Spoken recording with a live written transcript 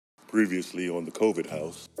Previously on the COVID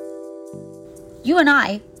house. You and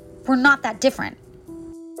I, we're not that different.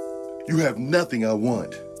 You have nothing I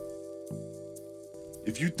want.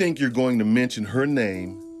 If you think you're going to mention her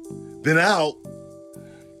name, then I'll...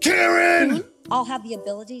 Karen! I'll have the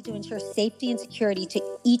ability to ensure safety and security to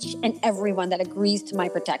each and everyone that agrees to my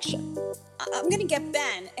protection. I'm gonna get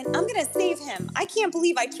Ben, and I'm gonna save him. I can't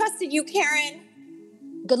believe I trusted you, Karen.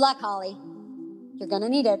 Good luck, Holly. You're gonna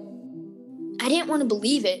need it. I didn't want to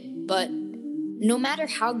believe it, but no matter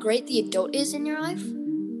how great the adult is in your life,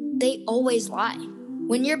 they always lie.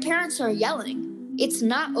 When your parents are yelling, it's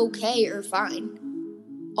not okay or fine.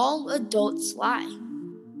 All adults lie.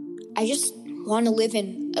 I just want to live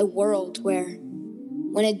in a world where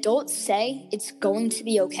when adults say it's going to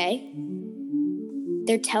be okay,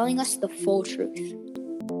 they're telling us the full truth.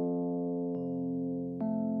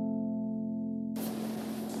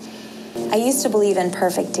 I used to believe in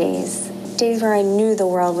perfect days, days where I knew the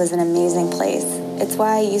world was an amazing place. It's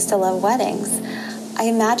why I used to love weddings. I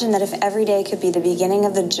imagined that if every day could be the beginning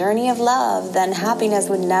of the journey of love, then happiness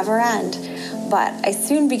would never end. But I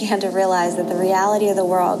soon began to realize that the reality of the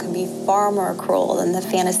world can be far more cruel than the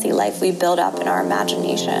fantasy life we build up in our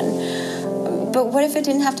imagination. But what if it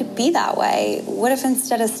didn't have to be that way? What if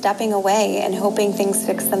instead of stepping away and hoping things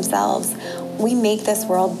fix themselves, we make this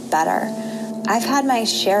world better? I've had my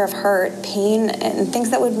share of hurt, pain, and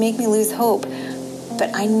things that would make me lose hope.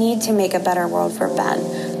 But I need to make a better world for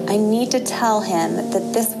Ben. I need to tell him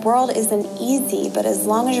that this world isn't easy, but as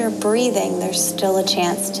long as you're breathing, there's still a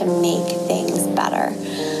chance to make things better.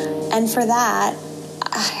 And for that,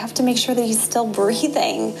 I have to make sure that he's still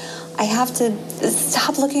breathing. I have to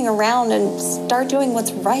stop looking around and start doing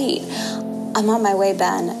what's right. I'm on my way,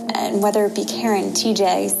 Ben, and whether it be Karen,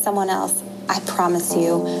 TJ, someone else, I promise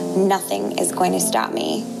you, nothing is going to stop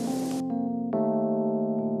me.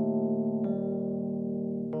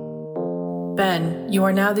 Ben, you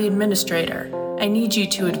are now the administrator. I need you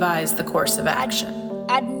to advise the course of action.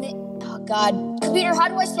 Oh, God. Computer, how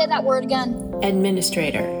do I say that word again?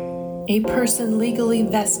 Administrator. A person legally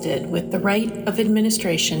vested with the right of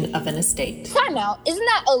administration of an estate. Time out. Isn't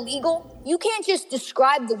that illegal? You can't just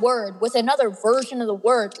describe the word with another version of the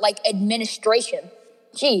word, like administration.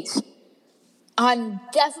 Jeez. I'm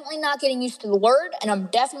definitely not getting used to the word, and I'm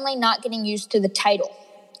definitely not getting used to the title.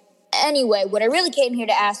 Anyway, what I really came here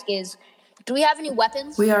to ask is, do we have any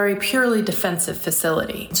weapons? We are a purely defensive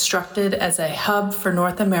facility, constructed as a hub for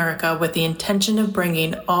North America with the intention of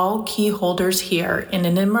bringing all key holders here in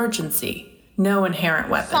an emergency. No inherent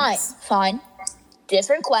weapons. Fine.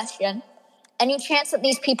 Different question. Any chance that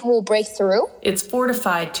these people will break through? It's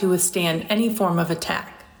fortified to withstand any form of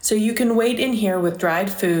attack. So you can wait in here with dried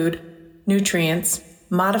food, nutrients,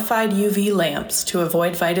 modified UV lamps to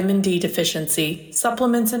avoid vitamin D deficiency,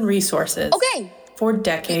 supplements and resources. Okay. For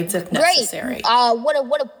decades if necessary. Great.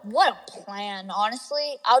 What a plan,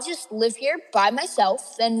 honestly. I'll just live here by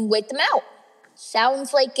myself and wait them out.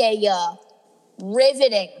 Sounds like a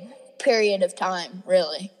riveting period of time,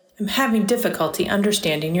 really. I'm having difficulty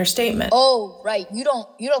understanding your statement. Oh, right. You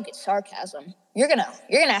don't get sarcasm. You're gonna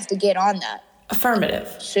have to get on that. Affirmative.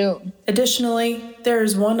 Soon. Additionally, there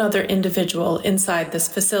is one other individual inside this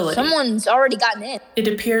facility. Someone's already gotten in. It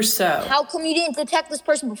appears so. How come you didn't detect this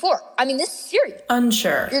person before? I mean, this is serious.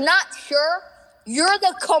 Unsure. You're not sure? You're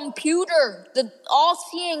the computer, the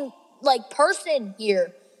all-seeing, person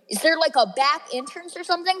here. Is there, a back entrance or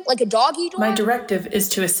something? Like a doggy door? My directive is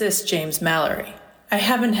to assist James Mallory. I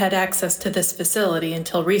haven't had access to this facility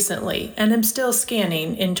until recently, and am still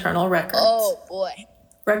scanning internal records. Oh, boy.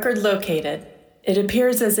 Record located. It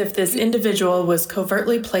appears as if this individual was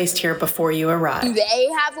covertly placed here before you arrived. Do they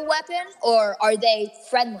have a weapon, or are they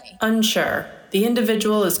friendly? Unsure. The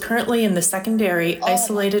individual is currently in the secondary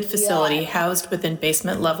isolated facility housed within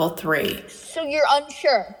basement level 3. So you're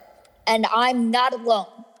unsure, and I'm not alone.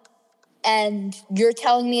 And you're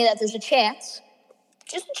telling me that there's a chance,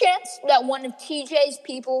 just a chance, that one of TJ's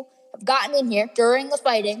people have gotten in here during the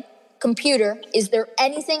fighting. Computer, is there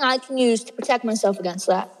anything I can use to protect myself against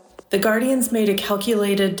that? The Guardians made a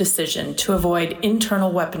calculated decision to avoid internal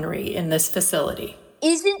weaponry in this facility.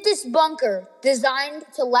 Isn't this bunker designed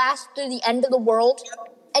to last through the end of the world?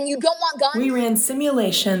 And you don't want guns? We ran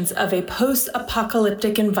simulations of a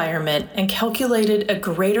post-apocalyptic environment and calculated a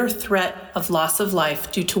greater threat of loss of life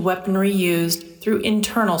due to weaponry used through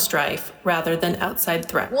internal strife rather than outside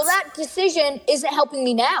threats. Well, that decision isn't helping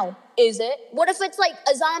me now, is it? What if it's like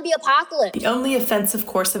a zombie apocalypse? The only offensive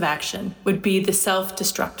course of action would be the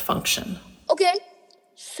self-destruct function. Okay,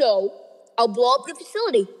 so I'll blow up the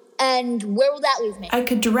facility. And where will that leave me? I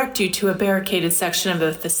could direct you to a barricaded section of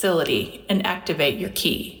the facility and activate your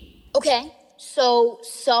key. Okay, So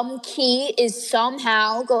some key is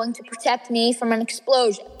somehow going to protect me from an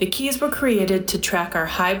explosion. The keys were created to track our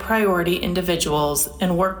high-priority individuals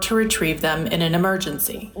and work to retrieve them in an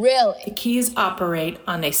emergency. Really? The keys operate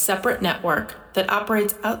on a separate network that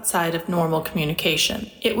operates outside of normal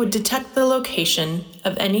communication. It would detect the location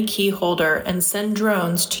of any key holder and send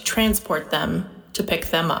drones to transport them to pick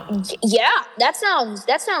them up. Yeah, that sounds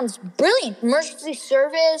brilliant. Emergency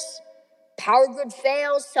service, power grid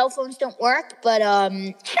fails, cell phones don't work, but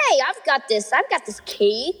hey, I've got this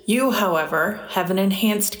key. You, however, have an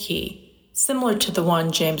enhanced key, similar to the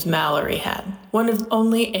one James Mallory had, one of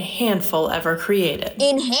only a handful ever created.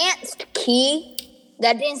 Enhanced key?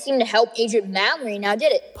 That didn't seem to help Agent Mallory now,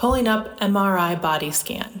 did it? Pulling up MRI body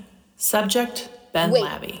scan. Subject, Ben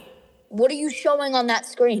Labby. What are you showing on that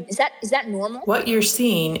screen? Is that normal? What you're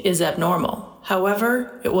seeing is abnormal.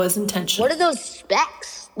 However, it was intentional. What are those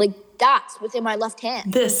specks? Like dots within my left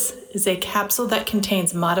hand? This is a capsule that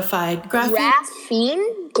contains modified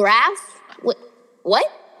graphene? What?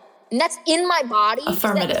 And that's in my body?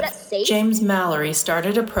 Affirmative. Is that safe? James Mallory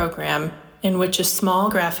started a program in which a small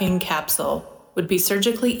graphene capsule would be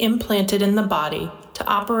surgically implanted in the body to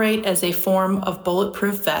operate as a form of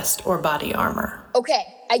bulletproof vest or body armor. Okay,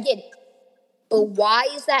 I get it. But why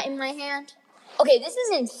is that in my hand? Okay, this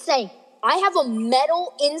is insane. I have a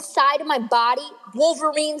metal inside of my body,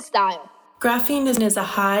 Wolverine style. Graphene is a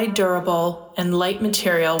high, durable, and light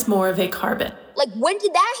material. It's more of a carbon. Like, when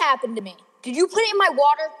did that happen to me? Did you put it in my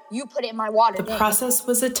water? You put it in my water. The process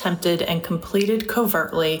was attempted and completed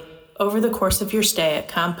covertly over the course of your stay at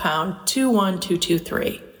Compound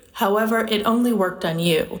 21223. However, it only worked on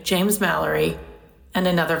you, James Mallory, and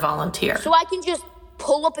another volunteer. So I can just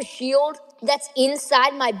pull up a shield that's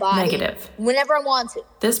inside my body? Negative. Whenever I want to?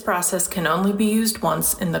 This process can only be used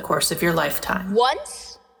once in the course of your lifetime.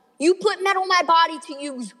 Once? You put metal in my body to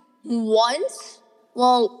use once?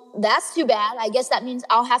 Well, that's too bad. I guess that means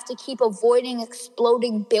I'll have to keep avoiding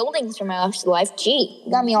exploding buildings for my rest of life. Gee,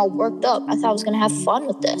 you got me all worked up. I thought I was going to have fun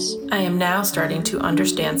with this. I am now starting to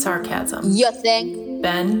understand sarcasm. You think?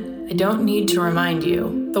 Ben, I don't need to remind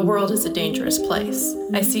you, the world is a dangerous place.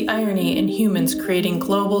 I see irony in humans creating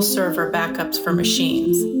global server backups for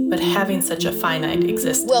machines, but having such a finite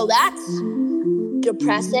existence. Well, that's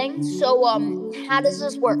depressing. So, how does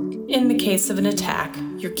this work? In the case of an attack,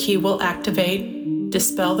 your key will activate,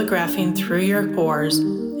 dispel the graphene through your pores,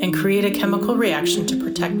 and create a chemical reaction to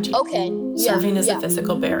protect you. Okay. Serving as a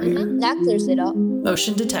physical barrier. Mm-hmm. That clears it up.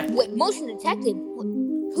 Motion detected. Wait, motion detected?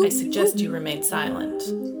 I suggest you remain silent.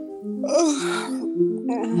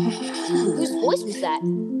 Whose voice was that?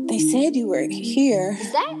 They said you were here.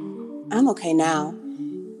 Is that? I'm okay now.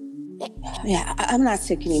 Yeah, I'm not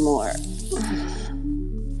sick anymore.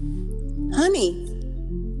 Honey.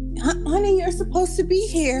 Honey, you're supposed to be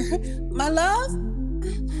here. My love?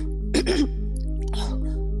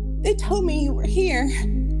 They told me you were here.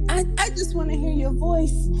 I just want to hear your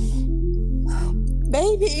voice.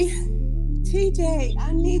 Baby, TJ,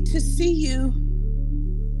 I need to see you.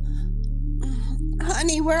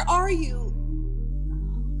 Honey, where are you?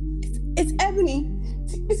 It's Ebony.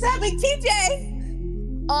 It's Ebony, TJ.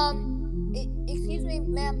 Excuse me,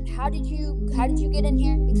 ma'am. How did you get in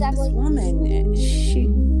here exactly? This woman,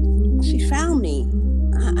 she found me.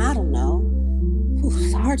 I don't know.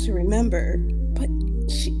 It's hard to remember, but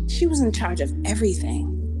she was in charge of everything.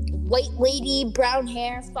 White lady, brown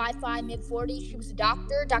hair, 5'5", mid-40s. She was a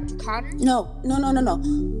doctor, Dr. Connor? No.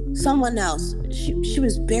 Someone else. She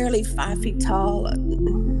was barely 5 feet tall,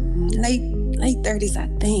 late 30s, I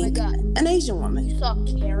think. Oh my God. An Asian woman. You saw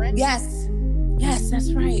Karen? Yes,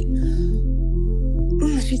 that's right.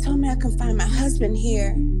 She told me I can find my husband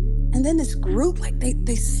here. And then this group,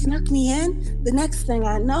 they snuck me in. The next thing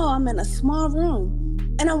I know, I'm in a small room.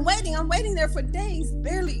 And I'm waiting there for days,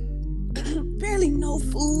 barely no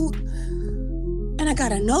food. And I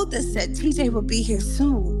got a note that said TJ will be here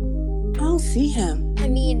soon. I don't see him. I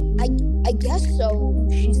mean, I guess so.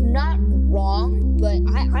 She's not wrong, but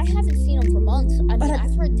I haven't seen him for months. I've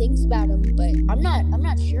heard things about him, but I'm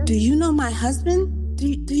not sure. Do you know my husband? Do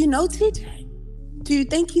you know TJ? Do you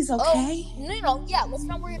think he's okay? Oh, no, yeah, let's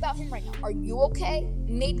not worry about him right now. Are you okay?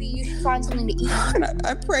 Maybe you should find something to eat.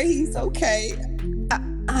 I pray he's okay.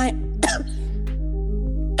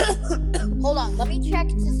 Hold on, let me check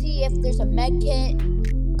to see if there's a med kit.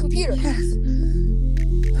 Computer. Yes.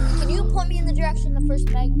 Can you point me in the direction the first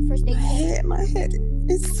aid kit? My head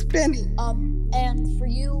is spinning. And for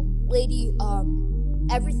you, lady,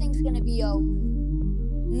 everything's gonna be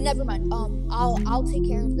never mind. I'll take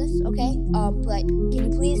care of this, okay? But can you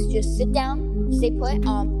please just sit down, stay put.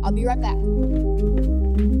 I'll be right back.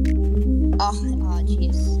 Oh,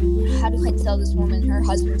 jeez. How do I tell this woman her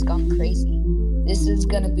husband's gone crazy? This is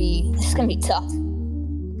gonna be tough.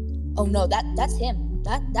 Oh no, that's him.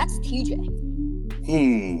 That's TJ.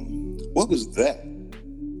 What was that?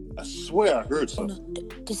 I swear I heard something. Oh, no.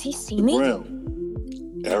 Does he see me?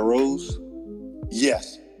 Brown. Arrows?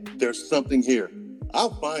 Yes, there's something here.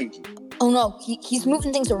 I'll find you. Oh no, he's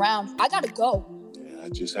moving things around. I gotta go. Yeah, I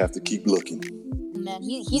just have to keep looking. Man,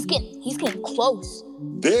 he's getting close.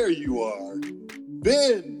 There you are.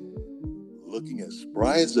 Ben! Looking as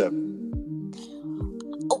spry as ever.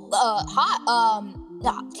 Oh, hi,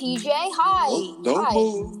 TJ, hi.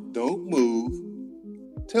 Oh, don't move.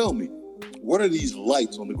 Tell me, what are these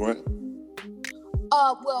lights on the ground?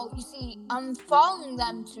 Well, you see, I'm following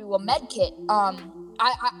them to a med kit.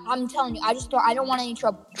 I'm telling you, I don't want any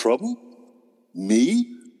trouble. Trouble? Me?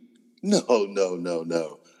 No.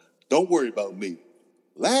 Don't worry about me.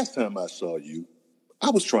 Last time I saw you, I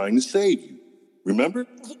was trying to save you. Remember?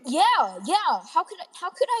 Yeah. How could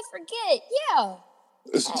I forget? Yeah.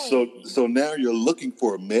 So now you're looking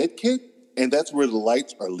for a med kit, and that's where the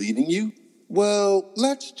lights are leading you? Well,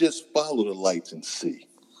 let's just follow the lights and see.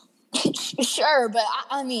 Sure, but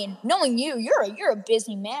I mean, knowing you, you're a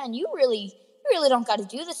busy man. You really don't got to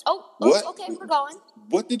do this. What? Okay, we're going.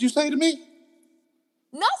 What did you say to me?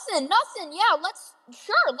 Nothing. Yeah,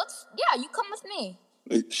 you come with me.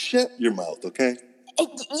 Shut your mouth, okay?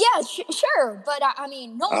 Yeah, sure, but I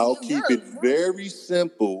mean, no. I'll keep it very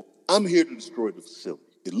simple. I'm here to destroy the facility.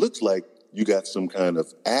 It looks like you got some kind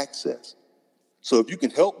of access. So if you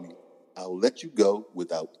can help me, I'll let you go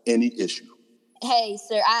without any issue. Hey,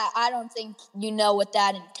 sir, I don't think you know what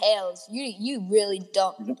that entails. You really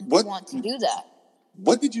don't want to do that.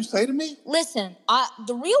 What did you say to me? Listen,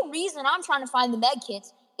 the real reason I'm trying to find the med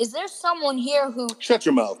kits is there's someone here who... Shut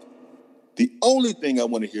your mouth. The only thing I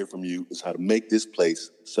want to hear from you is how to make this place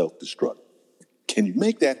self-destruct. Can you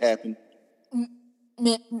make that happen?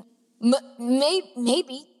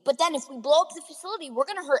 Maybe, but then if we blow up the facility, we're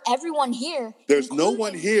going to hurt everyone here. There's no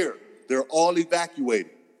one here. They're all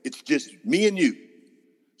evacuated. It's just me and you.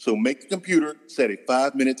 So make the computer set a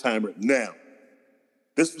 5-minute timer now.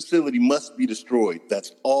 This facility must be destroyed.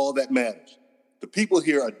 That's all that matters. The people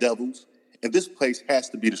here are devils, and this place has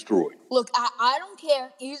to be destroyed. Look, I don't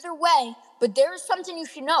care either way, but there is something you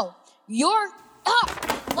should know.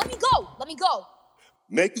 Let me go.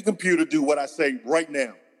 Make the computer do what I say right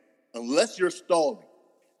now. Unless you're stalling,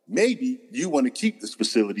 maybe you want to keep this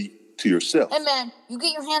facility to yourself. Hey, man, you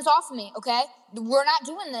get your hands off of me, okay? We're not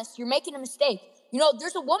doing this. You're making a mistake. You know,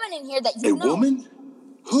 there's a woman in here that you know. A woman?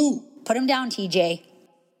 Who? Put him down, TJ.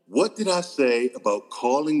 What did I say about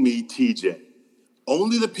calling me TJ?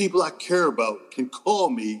 Only the people I care about can call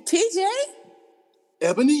me... TJ?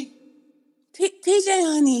 Ebony? TJ,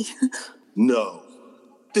 honey. No,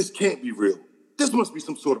 this can't be real. This must be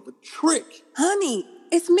some sort of a trick. Honey,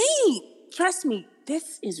 it's me. Trust me,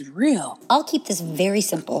 this is real. I'll keep this very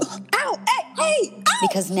simple. Ow, hey, ow.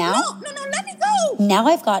 Because now... No, let me go. Now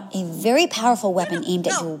I've got a very powerful weapon aimed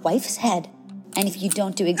at your wife's head. And if you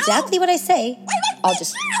don't do exactly what I say, I'll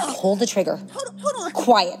just pull the trigger. Hold on.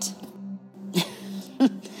 Quiet.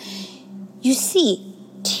 You see,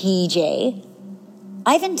 TJ,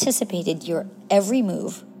 I've anticipated your every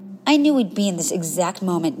move. I knew we'd be in this exact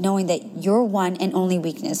moment knowing that your one and only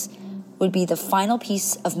weakness would be the final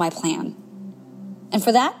piece of my plan. And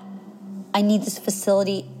for that, I need this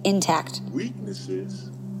facility intact. Weaknesses?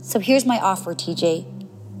 So here's my offer, TJ.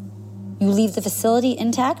 You leave the facility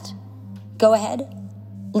intact, go ahead,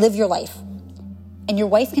 live your life. And your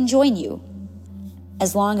wife can join you,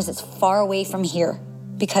 as long as it's far away from here,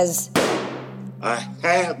 because... I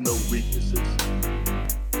have no weaknesses.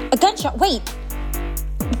 A gunshot, wait,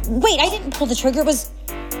 I didn't pull the trigger, it was...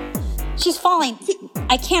 She's falling.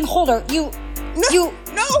 I can't hold her. No!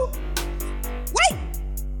 Wait!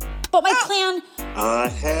 But my plan... I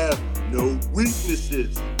have no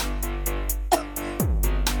weaknesses.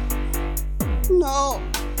 No.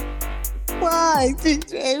 Why,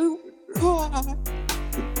 TJ? Why?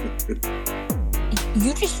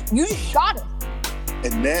 You just shot her.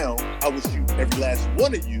 And now I will shoot every last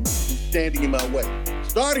one of you who's standing in my way.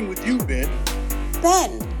 Starting with you, Ben.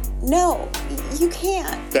 Ben, no, you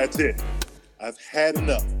can't. That's it. I've had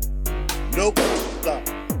enough. Nobody stop.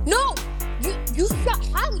 No! You shot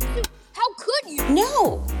Holly too. How could you?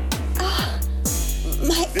 No.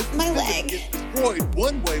 This My leg. gets destroyed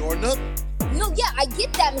one way or another. No, yeah, I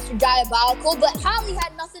get that, Mr. Diabolical, but Holly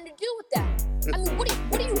had nothing to do with that. I mean, what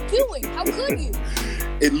are you doing? How could you?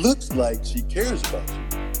 It looks like she cares about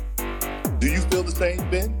you. Do you feel the same,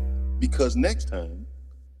 Ben? Because next time,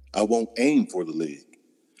 I won't aim for the leg.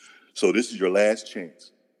 So this is your last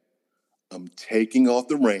chance. I'm taking off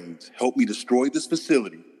the reins. Help me destroy this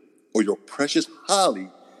facility, or your precious Holly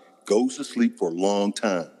goes to sleep for a long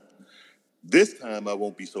time. This time I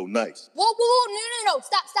won't be so nice. Whoa, no.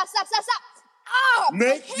 Stop. Ah!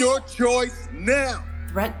 Make your choice now.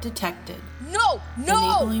 Threat detected. No.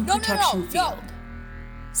 Enabling protection field.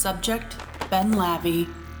 Subject, Ben Lavey.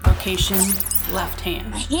 Location, left hand.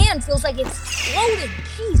 My hand feels like it's floating.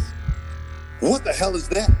 Jeez. What the hell is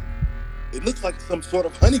that? It looks like some sort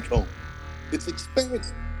of honeycomb. It's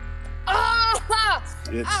expensive.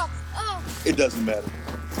 It doesn't matter.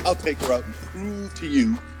 I'll take her out and prove to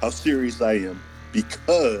you how serious I am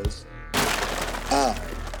because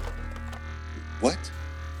What?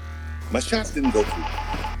 My shots didn't go through.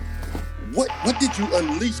 What did you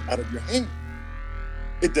unleash out of your hand?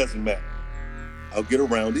 It doesn't matter. I'll get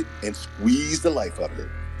around it and squeeze the life out of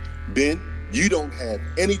her. Ben, you don't have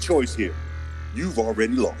any choice here. You've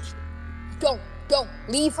already lost. Don't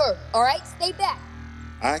leave her, all right? Stay back.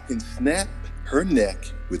 I can snap her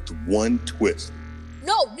neck with one twist.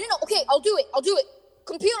 No, okay, I'll do it.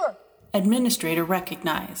 Computer. Administrator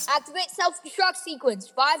recognized. Activate self-destruct sequence,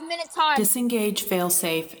 5 minute time. Disengage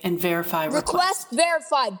failsafe and verify request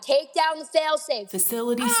verified. Take down the failsafe.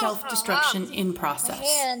 Facility self-destruction in process.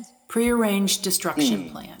 Hand. Prearranged destruction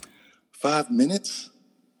plan. 5 minutes?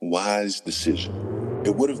 Wise decision.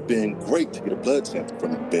 It would have been great to get a blood sample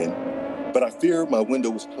from him, Ben, but I fear my window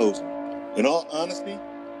was closing. In all honesty,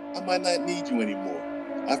 I might not need you anymore.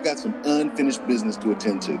 I've got some unfinished business to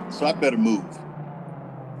attend to, so I better move.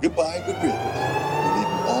 Goodbye, good riddance. I'm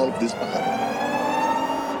leaving all of this behind.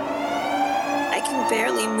 I can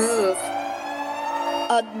barely move.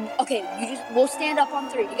 Okay, we'll stand up on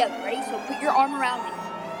 3 together, ready? So put your arm around me.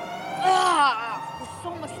 We're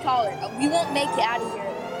so much taller. We won't make it out of here,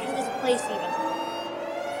 out of this place even.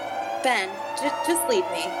 Ben, just leave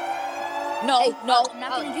me. No, I'm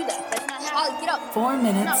not gonna do that. That's not happening. Get up. 4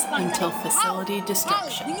 minutes until facility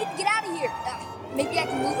destruction. We need to get out of here. Maybe I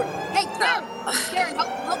can move her. Hey, Karen,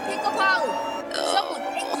 help pick up Holly. Someone.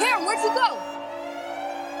 Hey, Karen, where'd you go?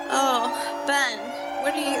 Oh, Ben,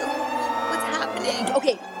 what's happening?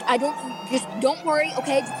 Okay, don't worry,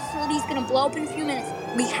 okay? The facility's gonna blow up in a few minutes.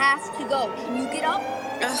 We have to go. Can you get up?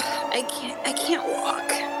 I can't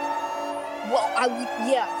walk. Well,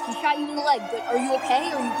 he shot you in the leg, but are you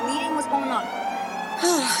okay? Are you bleeding? What's going on?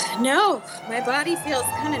 No, my body feels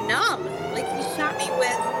kind of numb. Like he shot me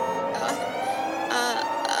with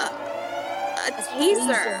a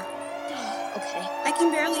taser. Okay. I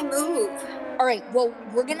can barely move. All right, well,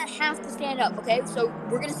 we're gonna have to stand up, okay? So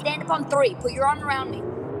we're gonna stand up on 3. Put your arm around me.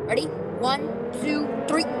 Ready? 1, 2,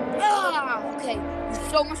 3. Okay. You're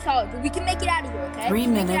so much taller, but we can make it out of here, okay? 3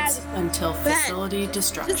 minutes until facility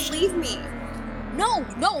destruction. Just leave me. No,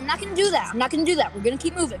 I'm not gonna do that. We're gonna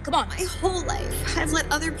keep moving. Come on. My whole life, I've let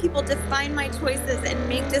other people define my choices and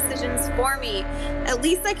make decisions for me. At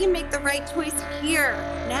least I can make the right choice here,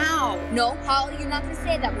 now. No, Holly, you're not gonna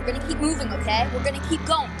say that. We're gonna keep moving, okay? We're gonna keep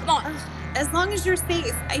going. Come on. As long as you're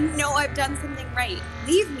safe, I know I've done something right.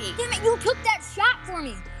 Leave me. Damn it, you took that shot for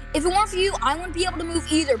me. If it weren't for you, I wouldn't be able to move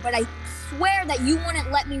either, but I swear that you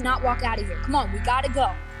wouldn't let me not walk out of here. Come on, we gotta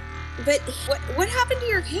go. But what happened to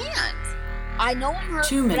your hand? I know I'm hurt,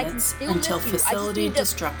 2 but I can minutes still until lift you. facility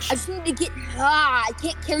destruction. I just need to get... I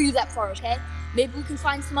can't carry you that far, okay? Maybe we can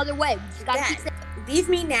find some other way. We just gotta keep saying... Leave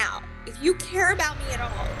me now. If you care about me at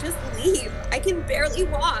all, just leave. I can barely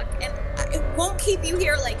walk, and it won't keep you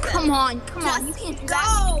here like this. Come on. You can't do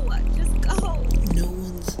that. Just go. No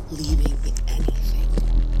one's leaving me anything.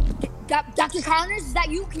 Dr. Connors, is that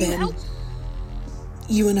you? Can you help?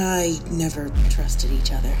 You and I never trusted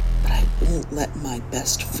each other, but I won't let my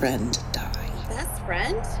best friend die. Best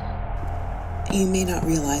friend? You may not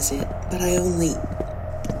realize it, but I only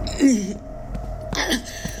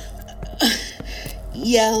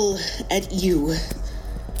yell at you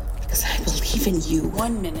because I believe in you.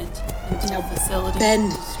 1 minute until facility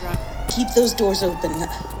Ben, keep those doors open.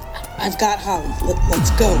 I've got Holly.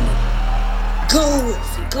 Let's go.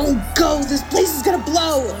 Go. This place is gonna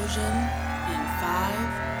blow. Explosion in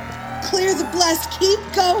 5. Clear the blast. Keep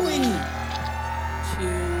going. 2,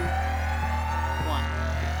 1.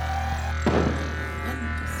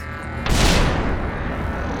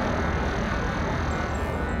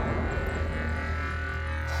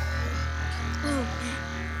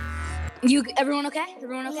 Everyone okay?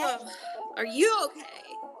 Are you okay?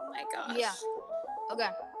 Oh my gosh. Yeah. Okay.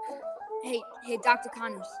 Hey, Dr.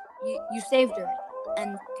 Connors, you saved her,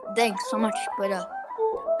 and thanks so much. But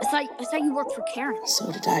I thought you worked for Karen.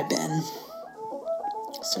 So did I, Ben.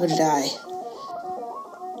 So did I.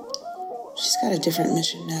 she's got a different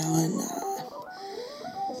mission now, and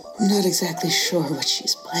I'm not exactly sure what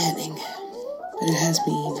she's planning, but it has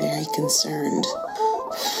me very concerned.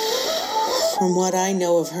 From what I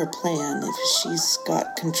know of her plan, if she's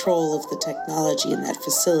got control of the technology in that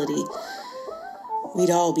facility, we'd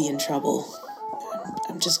all be in trouble.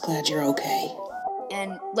 I'm just glad you're okay.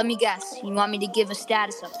 And let me guess, you want me to give a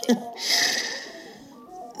status update?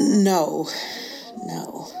 No.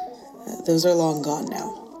 Those are long gone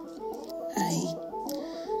now. I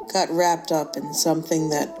got wrapped up in something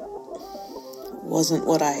that wasn't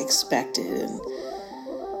what I expected, and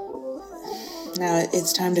now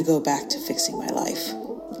it's time to go back to fixing my life,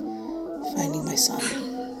 finding my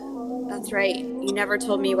son. That's right. You never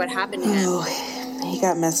told me what happened to him. Oh, he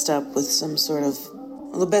got messed up with some sort of...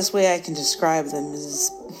 Well, the best way I can describe them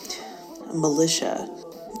is a militia.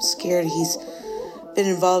 I'm scared he's been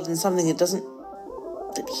involved in something that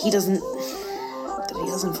he doesn't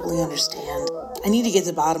fully understand. I need to get to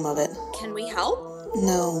the bottom of it. Can we help?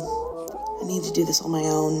 No. I need to do this on my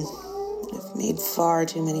own. I've made far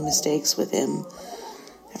too many mistakes with him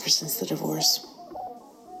ever since the divorce.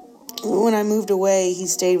 When I moved away, he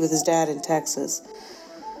stayed with his dad in Texas.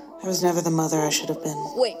 I was never the mother I should have been.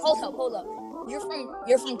 Wait, hold up.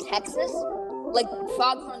 You're from Texas? Like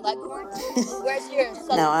Foghorn Leghorn? Where's your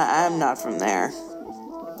southern... No, I'm not from there.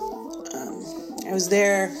 I was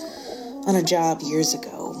there on a job years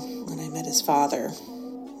ago when I met his father.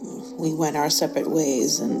 We went our separate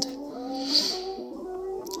ways, and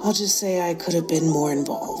I'll just say I could have been more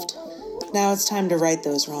involved. Now it's time to right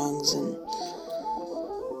those wrongs, and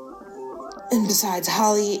besides,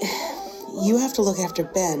 Holly, you have to look after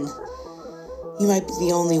Ben. You might be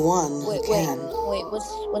the only one who can. Wait,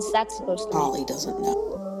 what's that supposed to mean? Holly doesn't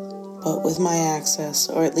know. But with my access,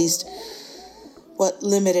 or at least what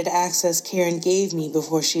limited access Karen gave me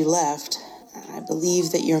before she left, I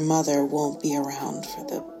believe that your mother won't be around for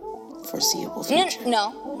the foreseeable future.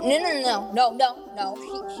 No.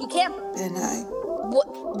 She can't. Ben,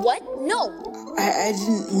 What? No. I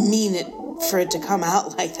didn't mean it for it to come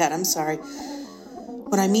out like that. I'm sorry.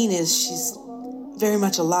 What I mean is she's very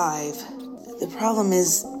much alive. The problem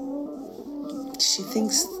is she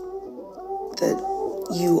thinks that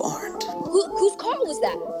you aren't. Whose call was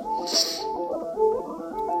that?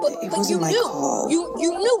 It wasn't my call. You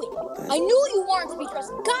knew it. I knew you weren't to be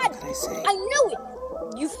trusted. God, what did I say? I knew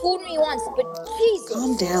it. You fooled me once, but Jesus.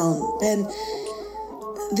 Calm down, Ben.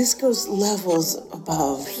 This goes levels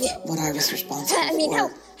above what I was responsible for. I mean,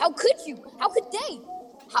 how could you? How could they?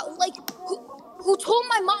 Who told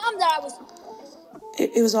my mom that I was...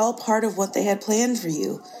 It was all part of what they had planned for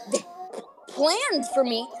you. Planned for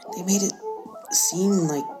me? They made it seem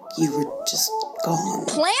like you were just gone.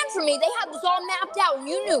 Planned for me? They had this all mapped out and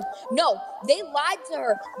you knew. No, they lied to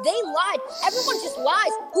her. They lied. Everyone just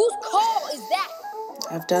lies. Whose call is that?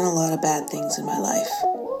 I've done a lot of bad things in my life.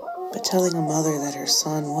 But telling a mother that her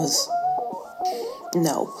son was...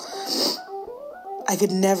 No. I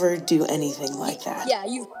could never do anything like that. Yeah,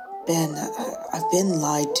 you... Ben, I've been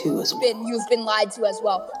lied to as well. Ben, you've been lied to as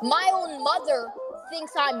well. My own mother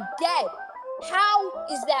thinks I'm dead. How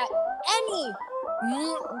is that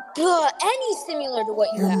any similar to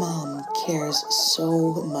what you have? Your mom cares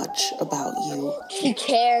so much about you. She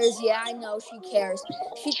cares, yeah, I know she cares.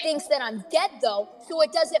 She thinks that I'm dead, though, so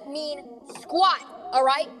it doesn't mean squat, all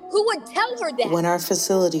right? Who would tell her that? When our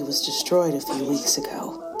facility was destroyed a few weeks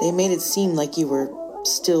ago, they made it seem like you were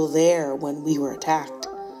still there when we were attacked.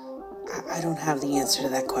 I don't have the answer to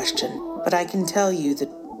that question, but I can tell you that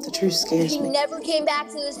the truth scares me. She never came back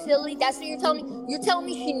to the facility? That's what you're telling me? You're telling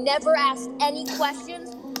me she never asked any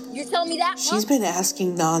questions? You're telling me that? She's been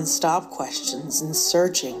asking non-stop questions and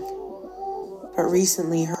searching. But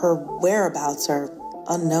recently, her whereabouts are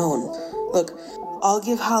unknown. Look, I'll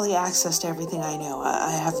give Holly access to everything I know.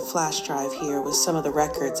 I have a flash drive here with some of the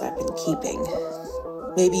records I've been keeping.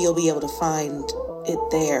 Maybe you'll be able to find it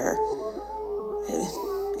there.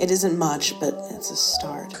 It isn't much, but it's a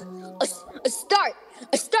start. A start?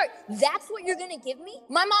 A start? That's what you're gonna give me?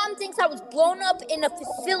 My mom thinks I was blown up in a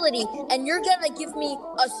facility, and you're gonna give me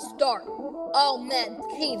a start. Oh, man,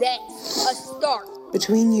 gee, thanks. A start.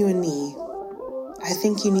 Between you and me, I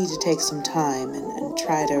think you need to take some time and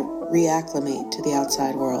try to reacclimate to the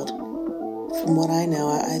outside world. From what I know,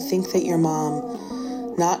 I think that your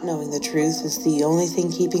mom not knowing the truth is the only thing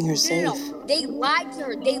keeping her safe. No. They lied to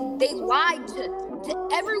her. They lied to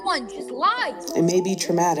everyone. Just lied. It may be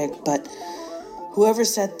traumatic, but whoever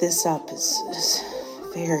set this up is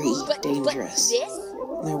very dangerous. But this?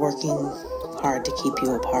 They're working hard to keep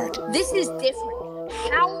you apart. This is different.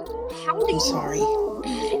 How do you... I'm sorry.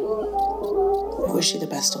 I wish you the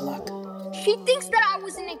best of luck. She thinks that I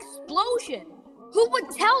was an explosion. Who would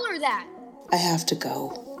tell her that? I have to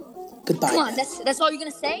go. Goodbye. Come on, that's all you're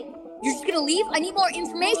gonna say? You're just gonna leave? I need more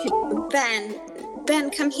information. Ben,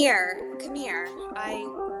 come here. Come here.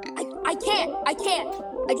 I can't. I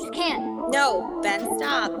just can't. No, Ben,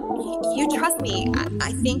 stop. You trust me.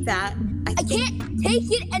 I think that. I can't take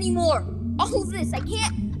it anymore. All of this, I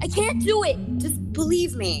can't do it. Just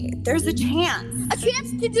believe me. There's a chance. A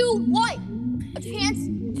chance to do what? A chance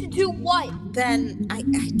to do what? Ben, I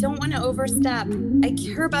don't want to overstep. I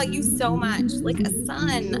care about you so much, like a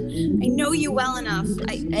son. I know you well enough.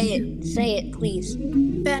 Say it, please.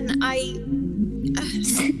 Ben,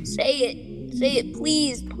 Say it,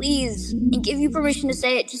 please. I give you permission to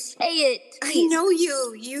say it. Just say it. Please. I know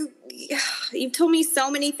you. You've told me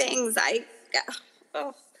so many things.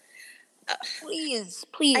 Please.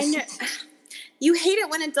 I know. You hate it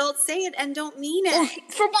when adults say it and don't mean it. Oh,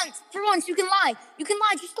 for once, you can lie.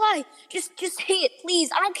 Just lie. Just say it, please.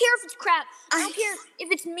 I don't care if it's crap. I don't care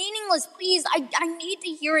if it's meaningless. Please, I need to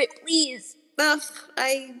hear it, please.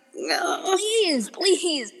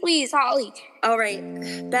 Please, Holly. All right,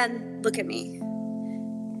 Ben, look at me.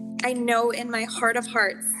 I know in my heart of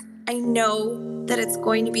hearts, I know that it's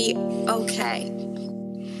going to be okay.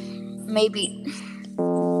 Maybe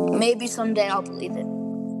someday I'll believe it.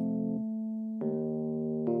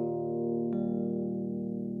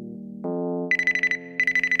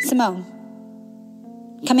 Simone.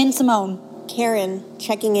 Come in, Simone. Karen,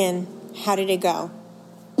 checking in. How did it go?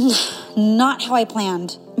 Not how I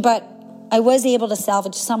planned, but I was able to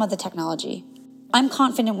salvage some of the technology. I'm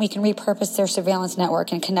confident we can repurpose their surveillance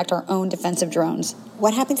network and connect our own defensive drones.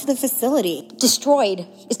 What happened to the facility? Destroyed.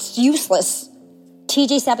 It's useless.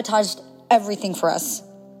 TJ sabotaged everything for us.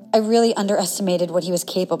 I really underestimated what he was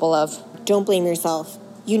capable of. Don't blame yourself.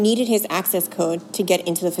 You needed his access code to get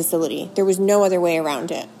into the facility. There was no other way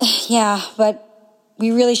around it. Yeah, but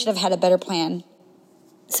we really should have had a better plan.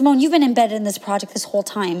 Simone, you've been embedded in this project this whole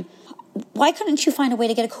time. Why couldn't you find a way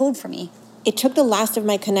to get a code for me? It took the last of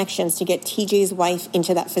my connections to get TJ's wife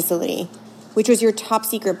into that facility, which was your top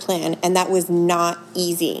secret plan, and that was not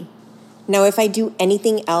easy. Now, if I do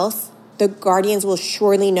anything else, the Guardians will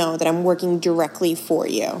surely know that I'm working directly for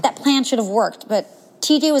you. That plan should have worked, but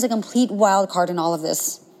TJ was a complete wild card in all of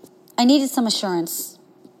this. I needed some assurance,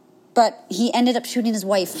 but he ended up shooting his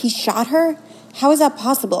wife. He shot her? How is that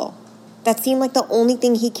possible? That seemed like the only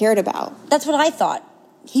thing he cared about. That's what I thought.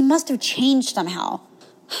 He must have changed somehow.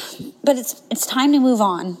 But it's time to move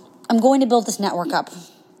on. I'm going to build this network up.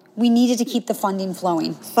 We needed to keep the funding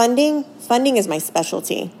flowing. Funding? Funding is my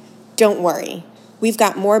specialty. Don't worry. We've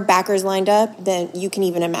got more backers lined up than you can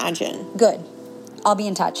even imagine. Good. I'll be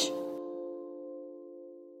in touch.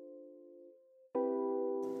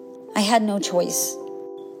 I had no choice.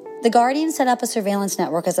 The Guardians set up a surveillance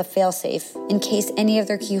network as a failsafe in case any of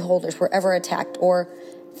their key holders were ever attacked or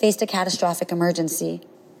faced a catastrophic emergency.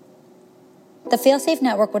 The failsafe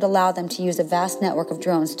network would allow them to use a vast network of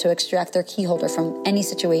drones to extract their key holder from any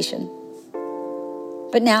situation.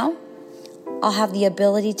 But now, I'll have the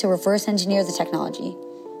ability to reverse engineer the technology,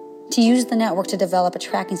 to use the network to develop a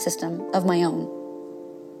tracking system of my own.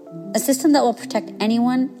 A system that will protect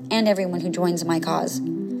anyone and everyone who joins my cause,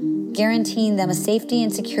 guaranteeing them a safety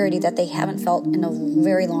and security that they haven't felt in a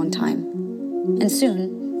very long time. And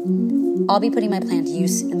soon, I'll be putting my plan to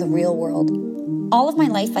use in the real world. All of my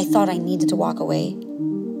life, I thought I needed to walk away,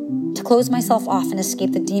 to close myself off and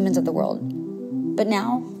escape the demons of the world. But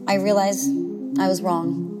now, I realize I was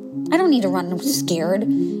wrong. I don't need to run scared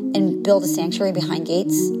and build a sanctuary behind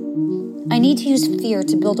gates. I need to use fear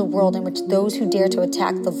to build a world in which those who dare to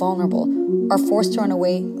attack the vulnerable are forced to run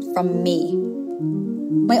away from me.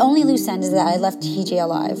 My only loose end is that I left TJ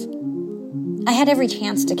alive. I had every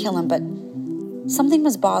chance to kill him, but something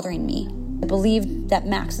was bothering me. I believed that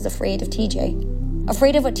Max is afraid of TJ.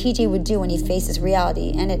 Afraid of what TJ would do when he faces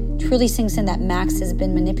reality, and it truly sinks in that Max has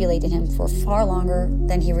been manipulating him for far longer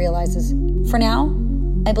than he realizes. For now,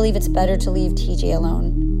 I believe it's better to leave TJ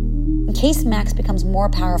alone, in case Max becomes more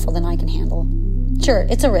powerful than I can handle. Sure,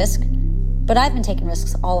 it's a risk, but I've been taking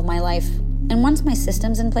risks all of my life, and once my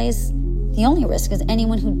system's in place, the only risk is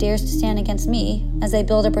anyone who dares to stand against me as I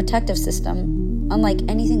build a protective system unlike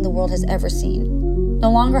anything the world has ever seen.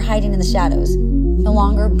 No longer hiding in the shadows, no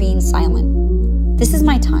longer being silent. This is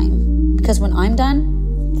my time, because when I'm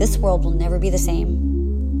done, this world will never be the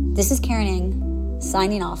same. This is Karen Ng,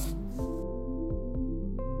 signing off.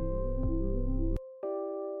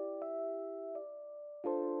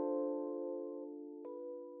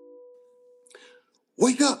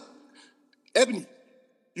 Wake up! Ebony,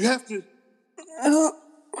 you have to...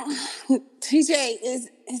 TJ, is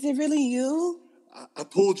it really you? I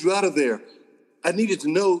pulled you out of there. I needed to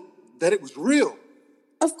know that it was real.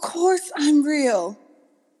 Of course I'm real.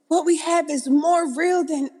 What we have is more real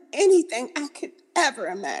than anything I could ever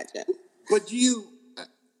imagine. But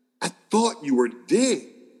I thought you were dead.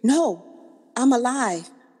 No, I'm alive.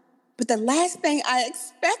 But the last thing I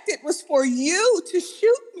expected was for you to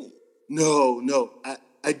shoot me. No,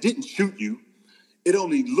 I didn't shoot you. It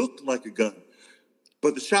only looked like a gun.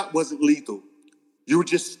 But the shot wasn't lethal. You were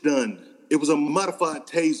just stunned. It was a modified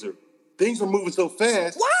taser. Things were moving so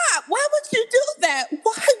fast. Why? Why would you do that?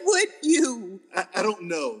 Why would you? I don't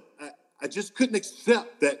know. I just couldn't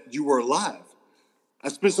accept that you were alive. I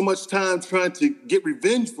spent so much time trying to get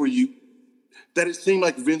revenge for you that it seemed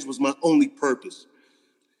like revenge was my only purpose.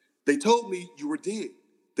 They told me you were dead.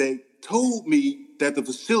 They told me that the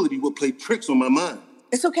facility would play tricks on my mind.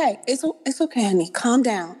 It's okay. It's okay, honey. Calm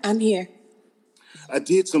down. I'm here. I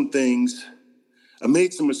did some things. I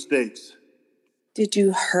made some mistakes. Did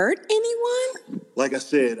you hurt anyone? Like I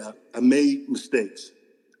said, I made mistakes.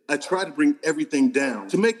 I tried to bring everything down,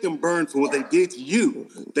 to make them burn for what they did to you.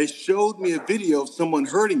 They showed me a video of someone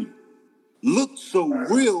hurting you. Looked so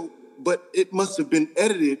real, but it must have been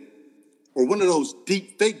edited or one of those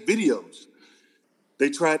deep fake videos. They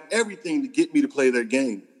tried everything to get me to play their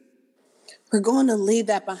game. We're going to leave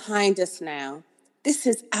that behind us now. This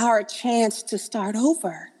is our chance to start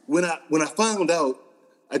over. When I found out,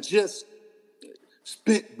 I just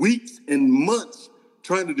spent weeks and months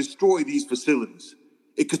trying to destroy these facilities.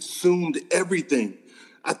 It consumed everything.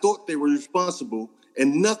 I thought they were responsible,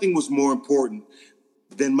 and nothing was more important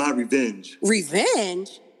than my revenge.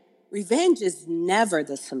 Revenge? Revenge is never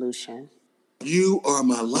the solution. You are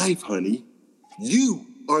my life, honey. You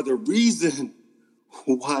are the reason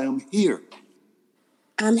why I'm here.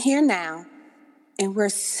 I'm here now, and we're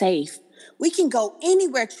safe. We can go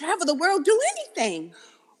anywhere, travel the world, do anything.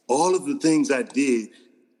 All of the things I did,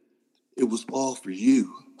 it was all for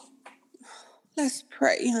you. Let's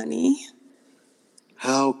pray, honey.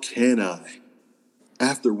 How can I,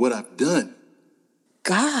 after what I've done?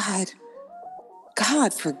 God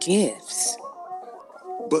forgives.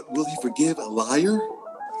 But will he forgive a liar?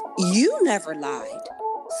 You never lied.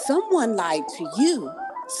 Someone lied to you.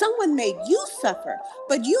 Someone made you suffer.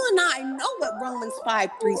 But you and I know what Romans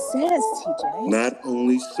 5:3 says, TJ. Not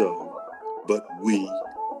only so, but we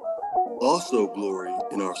also glory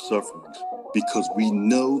in our sufferings, because we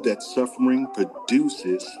know that suffering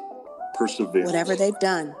produces perseverance. Whatever they've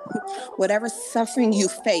done, whatever suffering you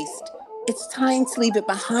faced, it's time to leave it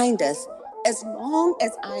behind us. As long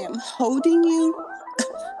as I am holding you,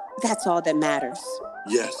 that's all that matters.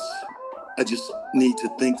 Yes, I just need to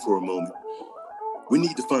think for a moment. We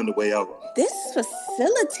need to find a way out. This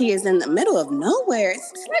facility is in the middle of nowhere.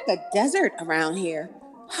 It's like a desert around here.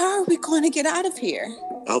 How are we going to get out of here?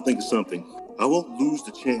 I'll think of something. I won't lose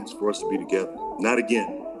the chance for us to be together. Not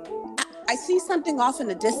again. I see something off in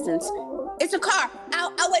the distance. It's a car.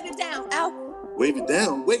 I'll wave it down. Wave it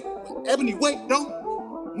down? Wait, Ebony, wait,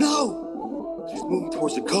 don't. No. She's moving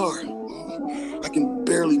towards the car. I can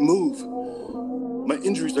barely move. My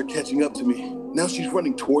injuries are catching up to me. Now she's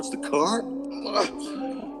running towards the car?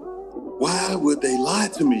 Why would they lie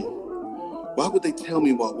to me? Why would they tell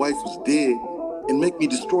me my wife was dead and make me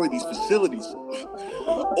destroy these facilities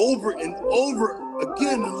over and over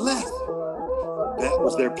again, unless that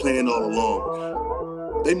was their plan all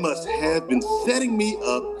along? They must have been setting me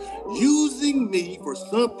up, using me for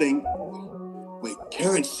something. Wait,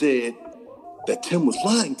 Karen said that Tim was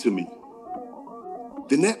lying to me.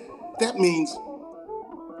 Then that means,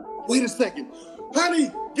 wait a second.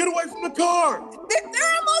 Honey, get away from the car! They're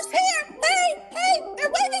almost here! Hey, they're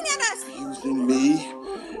waving at us! Using me,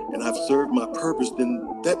 and I've served my purpose,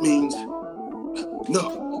 then that means,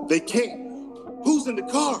 no, they can't. Who's in the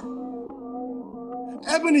car?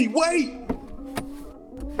 Ebony, wait!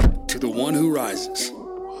 To the one who rises.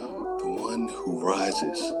 The one who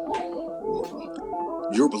rises.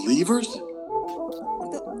 You're believers?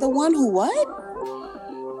 The one who what?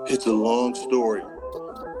 It's a long story.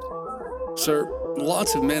 Sir,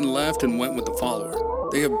 lots of men left and went with the follower.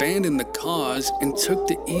 They abandoned the cause and took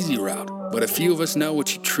the easy route. But a few of us know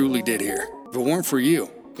what you truly did here. If it weren't for you,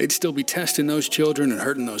 they'd still be testing those children and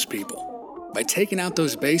hurting those people. By taking out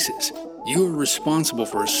those bases, you are responsible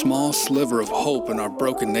for a small sliver of hope in our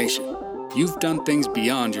broken nation. You've done things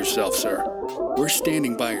beyond yourself, sir. We're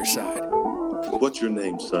standing by your side. What's your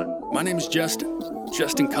name, son? My name is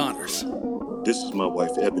Justin Connors. This is my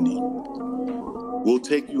wife, Ebony. We'll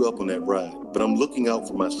take you up on that ride, but I'm looking out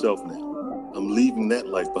for myself now. I'm leaving that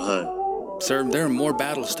life behind. Sir, there are more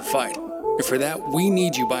battles to fight. And for that, we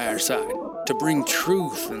need you by our side to bring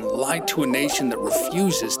truth and light to a nation that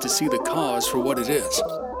refuses to see the cause for what it is.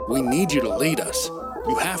 We need you to lead us.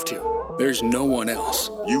 You have to. There's no one else.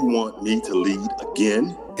 You want me to lead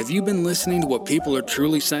again? Have you been listening to what people are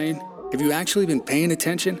truly saying? Have you actually been paying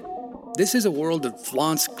attention? This is a world that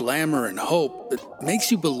flaunts glamour and hope that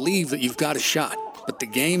makes you believe that you've got a shot. But the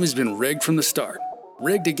game has been rigged from the start.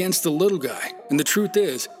 Rigged against the little guy. And the truth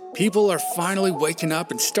is, people are finally waking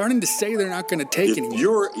up and starting to say they're not going to take anymore. If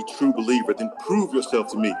you're a true believer, then prove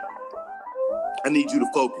yourself to me. I need you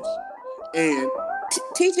to focus. And...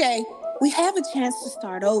 TJ, we have a chance to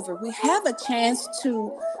start over. We have a chance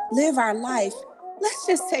to live our life. Let's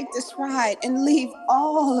just take this ride and leave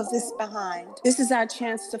all of this behind. This is our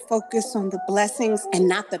chance to focus on the blessings and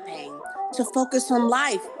not the pain. To focus on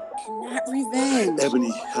life and not revenge.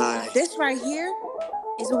 Ebony, hi. This right here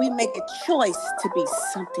is when we make a choice to be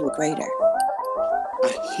something greater.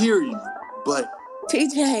 I hear you, but...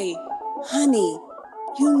 TJ, honey,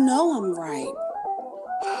 you know I'm right.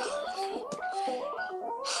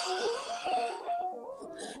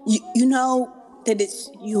 You know that it's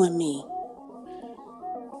you and me.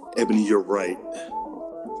 Ebony, you're right.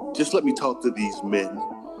 Just let me talk to these men.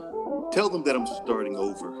 Tell them that I'm starting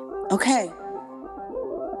over. Okay.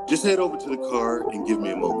 Just head over to the car and give me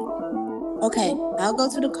a moment. Okay, I'll go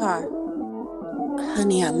to the car.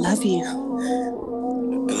 Honey, I love you.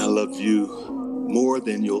 And I love you more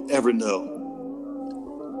than you'll ever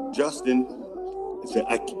know. Justin,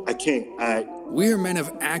 I can't. We are men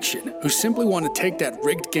of action who simply want to take that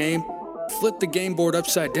rigged game, flip the game board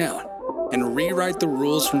upside down, and rewrite the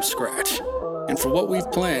rules from scratch. And for what we've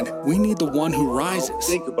planned, we need the one who rises. I'll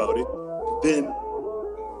think about it.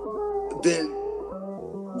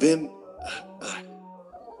 Then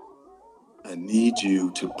I need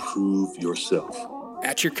you to prove yourself.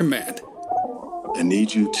 At your command. I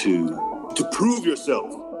need you to prove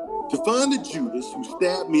yourself. To find the Judas who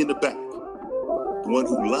stabbed me in the back. The one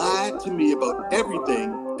who lied to me about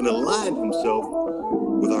everything and aligned himself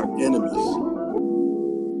with our enemies.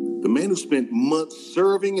 The man who spent months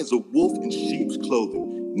serving as a wolf in sheep's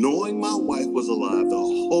clothing, knowing my wife was alive the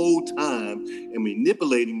whole time and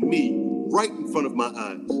manipulating me right in front of my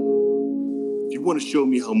eyes. If you want to show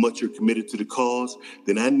me how much you're committed to the cause,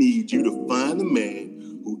 then I need you to find the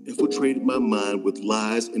man who infiltrated my mind with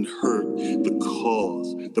lies and hurt the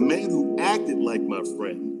cause. The man who acted like my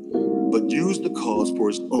friend, but used the cause for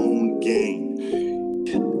his own gain.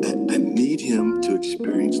 I need him to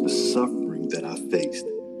experience the suffering that I faced,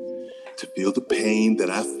 to feel the pain that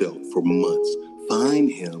I felt for months. Find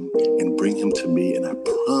him and bring him to me, and I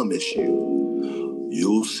promise you,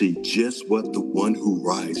 you'll see just what the one who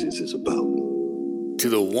rises is about. To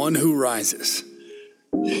the one who rises.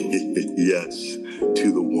 Yes,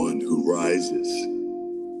 to the one who rises.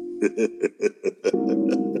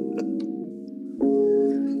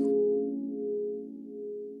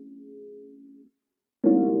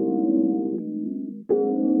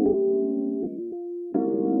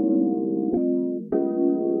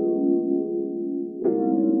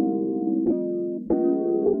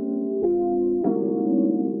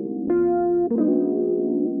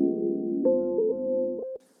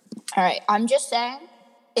 All right, I'm just saying,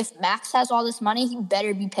 if Max has all this money, he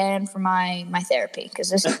better be paying for my therapy, because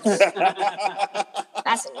this is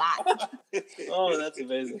that's a lot. Oh, that's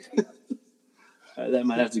amazing. That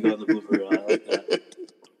might have to go on the blooper reel. I like that.